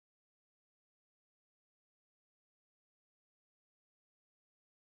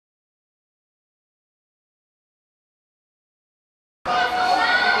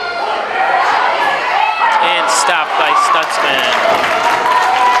Stutzman.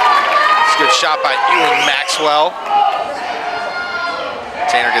 It's a good shot by Ewing Maxwell.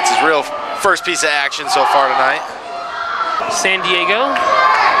 Tanner gets his real first piece of action so far tonight. San Diego.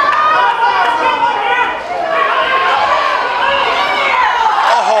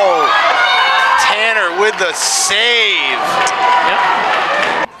 Oh, Tanner with the save. Yep.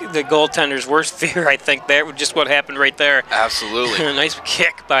 The goaltender's worst fear, I think, there, just what happened right there. Absolutely. Nice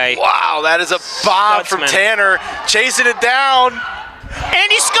kick by Wow, that is a bomb Stutzman. from Tanner, chasing it down.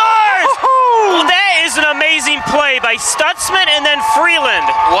 And he scores! Well, that is an amazing play by Stutzman and then Freeland.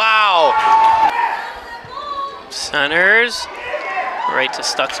 Wow. Centers. Right to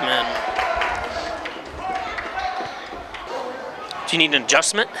Stutzman. Do you need an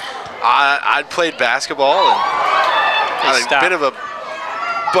adjustment? I played basketball and had a bit of a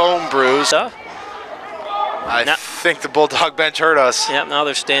bone bruise. I think the Bulldog bench hurt us. Yep, now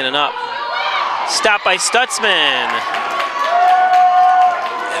they're standing up. Stop by Stutzman.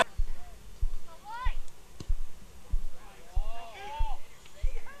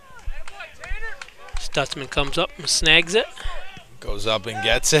 Stutzman comes up and snags it. Goes up and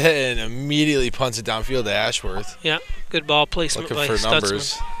gets it and immediately punts it downfield to Ashworth. Yeah, good ball placement by Looking for Stutzman.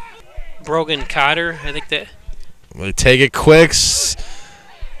 numbers. Brogan Cotter, I think that. We take it quick.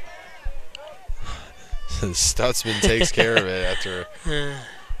 Stutzman takes care of it after.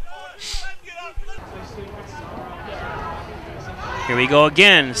 Here we go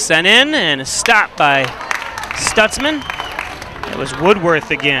again. Sent in and a stop by Stutzman. It was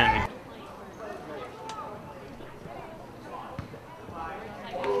Woodworth again.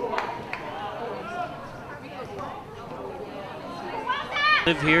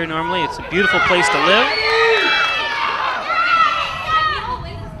 Live here normally. It's a beautiful place to live.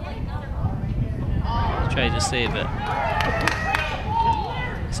 Try to save it.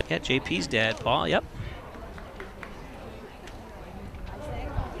 Yeah, JP's dad, Paul. Yep.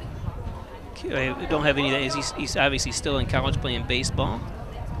 I don't have any of that. He's obviously still in college playing baseball.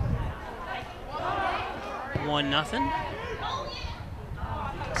 1-0.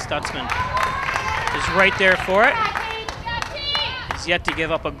 Stutzman is right there for it. He's yet to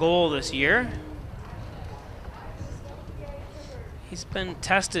give up a goal this year. He's been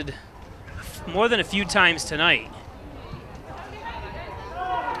tested more than a few times tonight.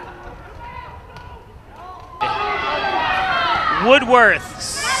 Woodworth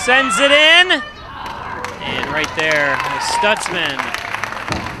sends it in. And right there, Stutzman.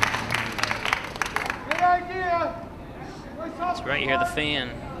 That's right here, the fan.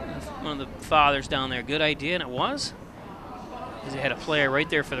 One of the fathers down there. Good idea, and it was. Because he had a player right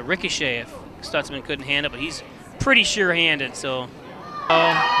there for the ricochet if Stutzman couldn't hand it, but he's pretty sure-handed, so.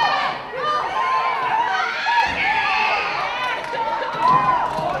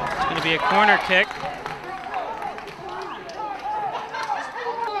 It's going to be a corner kick.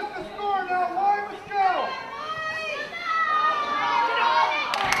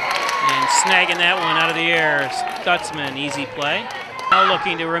 And snagging that one out of the air, Stutzman, easy play. Now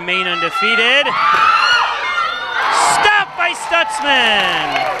looking to remain undefeated. Stop by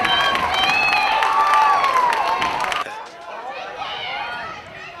Stutzman.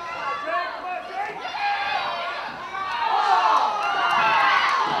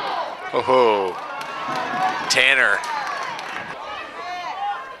 Oh, Tanner.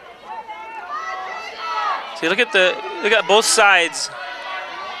 See, look at both sides.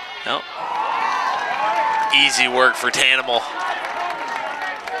 Nope. Easy work for Tanimal.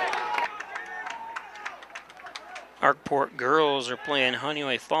 Arkport girls are playing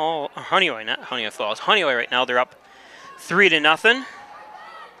Honeyway Falls right now. They're up 3-0.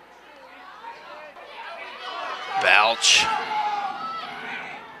 Balch.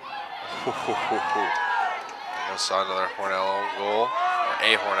 Almost saw another Hornell own goal, or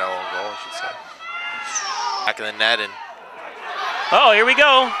a Hornell own goal, I should say. Back in the net, and oh, here we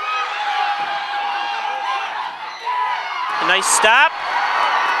go. A nice stop.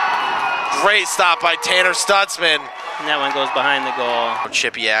 great stop by Tanner Stutzman. And that one goes behind the goal.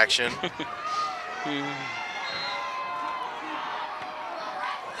 Chippy action.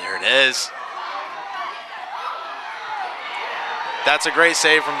 There it is. That's a great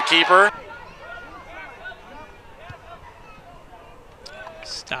save from the keeper.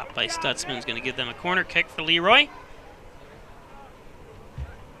 Stop by Stutzman is going to give them a corner kick for Leroy.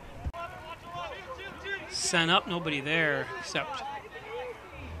 Sent up, nobody there except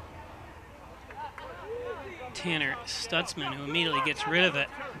Tanner Stutzman, who immediately gets rid of it.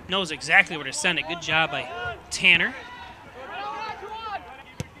 Knows exactly where to send it. Good job by Tanner.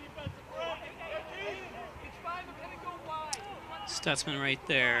 Stutzman right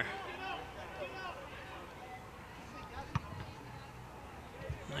there.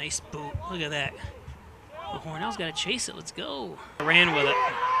 Nice boot. Look at that. Well, Hornell's got to chase it. Let's go. Ran with it.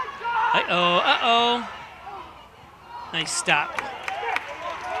 Uh-oh, uh-oh. Nice stop.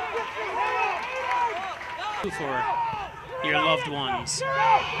 For your loved ones.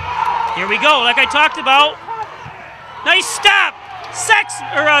 Here we go, like I talked about. Nice stop.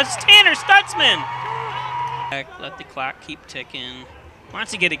 Tanner Stutzman. Let the clock keep ticking.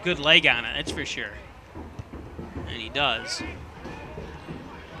 Wants to get a good leg on it, that's for sure. And he does.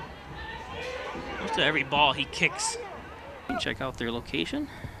 Most of every ball he kicks. Check out their location.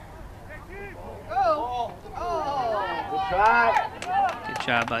 Good try. Good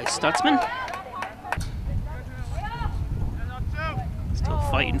job by Stutzman. Still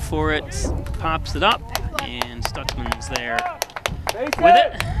fighting for it. Pops it up, and Stutzman's there with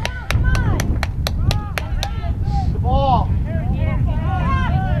it. The ball.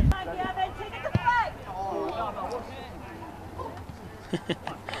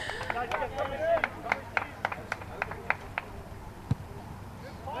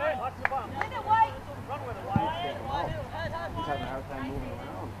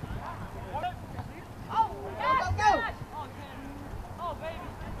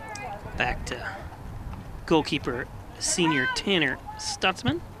 Back to goalkeeper senior Tanner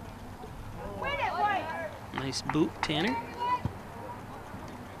Stutzman. Nice boot, Tanner.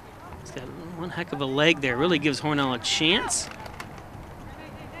 He's got one heck of a leg there. Really gives Hornell a chance.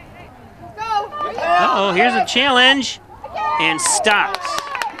 Uh-oh, here's a challenge. And stopped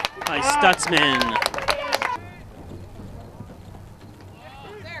by Stutzman.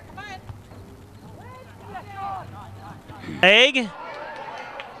 Leg.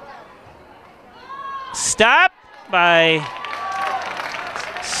 Stop by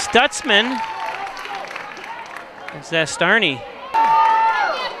Stutzman. It's that Starney.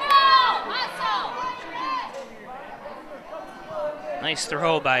 Nice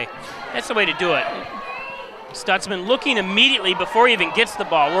throw by, that's the way to do it. Stutzman looking immediately before he even gets the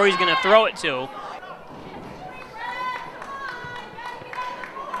ball where he's going to throw it to.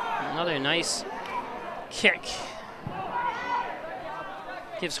 Another nice kick.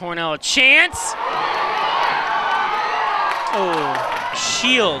 Gives Hornell a chance. Oh,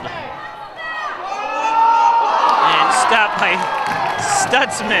 shield. And stopped by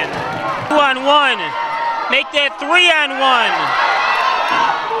Stutzman. 2-on-1. Make that 3-on-1.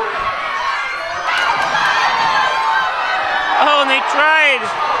 Oh, and they tried.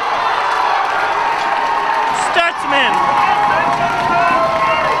 Stutzman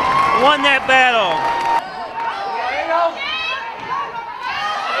won that battle.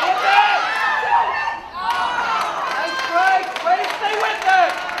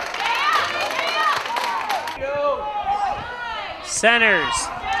 Centers.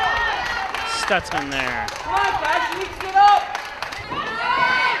 Stutzman there. Come on, guys, you need to get up.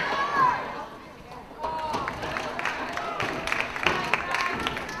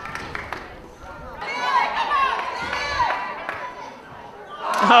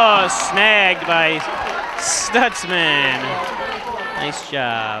 Oh, snagged by Stutzman. Nice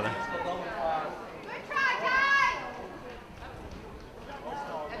job.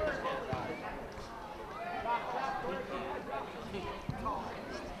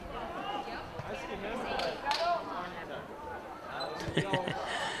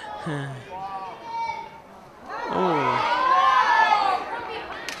 Oh.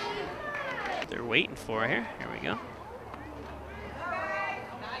 They're waiting for here. Here we go.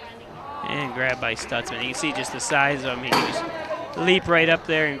 And grabbed by Stutzman. You can see just the size of him. He can just leap right up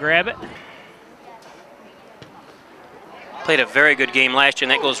there and grab it. Played a very good game last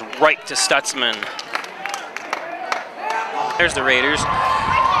year, and that goes right to Stutzman. There's the Raiders.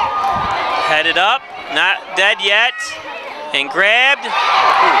 Headed up, not dead yet, and grabbed.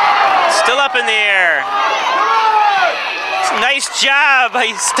 Still up in the air. Nice job by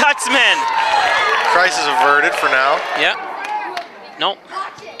Stutzman. Crisis averted for now. Yep. Nope.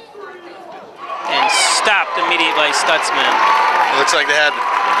 And stopped immediately by Stutzman. It looks like they had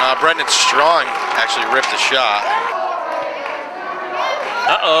Brendan Strong actually ripped a shot.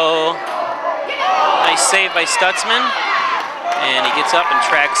 Uh-oh. Nice save by Stutzman. And he gets up and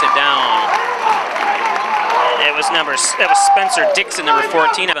tracks it down. That was Spencer Dixon, number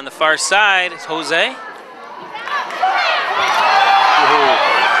 14. On the far side is Jose.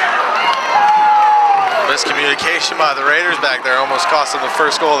 Miscommunication by the Raiders back there almost cost them the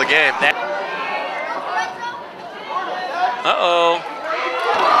first goal of the game. Uh-oh.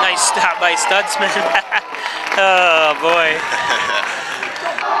 Nice stop by Stutzman. Oh, boy.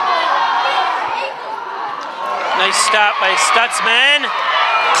 Nice stop by Stutzman.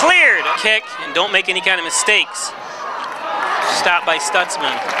 Cleared. Kick, and don't make any kind of mistakes. stop by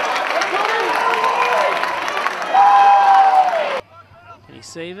Stutzman. Can he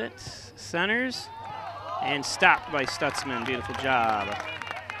save it? Centers. And stopped by Stutzman. Beautiful job.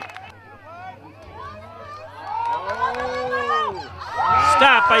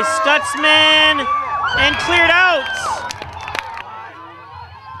 Stopped by Stutzman. And cleared out.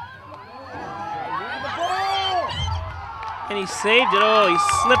 And he saved it. Oh, he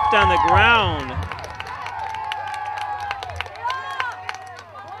slipped on the ground.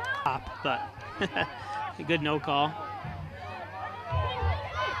 But a good no call.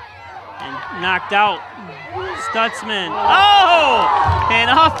 And knocked out Stutzman. Oh!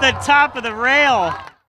 And off the top of the rail.